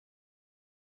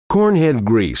Cornhead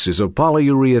Grease is a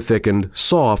polyurea-thickened,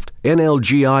 soft,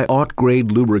 NLGI aught-grade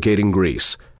lubricating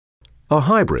grease, a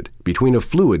hybrid between a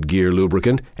fluid gear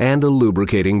lubricant and a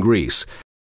lubricating grease.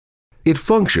 It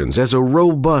functions as a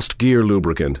robust gear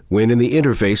lubricant when in the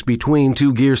interface between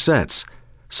two gear sets,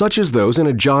 such as those in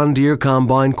a John Deere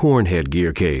combine cornhead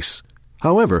gear case.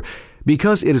 However,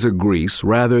 because it is a grease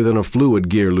rather than a fluid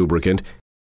gear lubricant,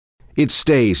 it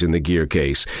stays in the gear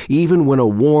case, even when a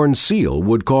worn seal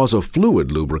would cause a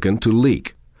fluid lubricant to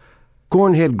leak.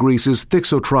 Cornhead grease is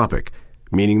thixotropic,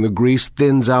 meaning the grease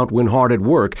thins out when hard at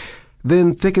work,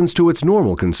 then thickens to its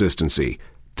normal consistency,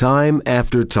 time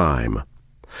after time.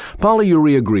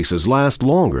 Polyurea greases last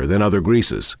longer than other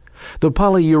greases. The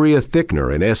polyurea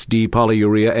thickener in SD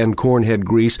polyurea and cornhead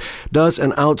grease does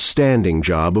an outstanding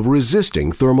job of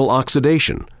resisting thermal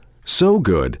oxidation. So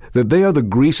good that they are the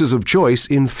greases of choice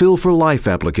in fill-for-life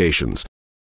applications,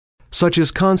 such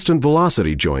as constant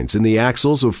velocity joints in the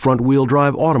axles of front-wheel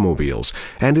drive automobiles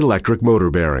and electric motor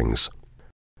bearings.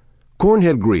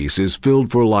 Cornhead grease is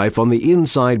filled for life on the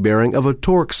inside bearing of a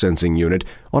torque sensing unit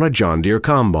on a John Deere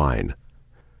combine.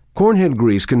 Cornhead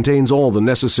grease contains all the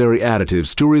necessary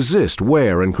additives to resist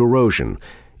wear and corrosion.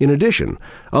 In addition,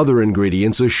 other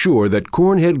ingredients assure that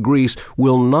cornhead grease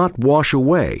will not wash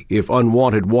away if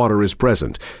unwanted water is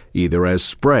present, either as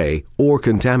spray or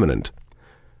contaminant.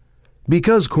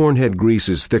 Because cornhead grease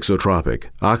is thixotropic,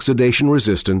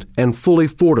 oxidation-resistant, and fully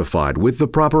fortified with the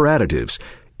proper additives,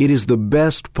 it is the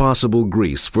best possible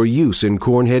grease for use in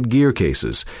cornhead gear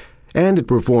cases, and it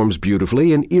performs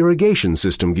beautifully in irrigation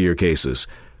system gear cases,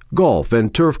 golf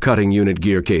and turf cutting unit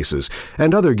gear cases,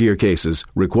 and other gear cases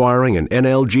requiring an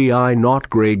NLGI naught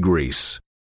grade grease.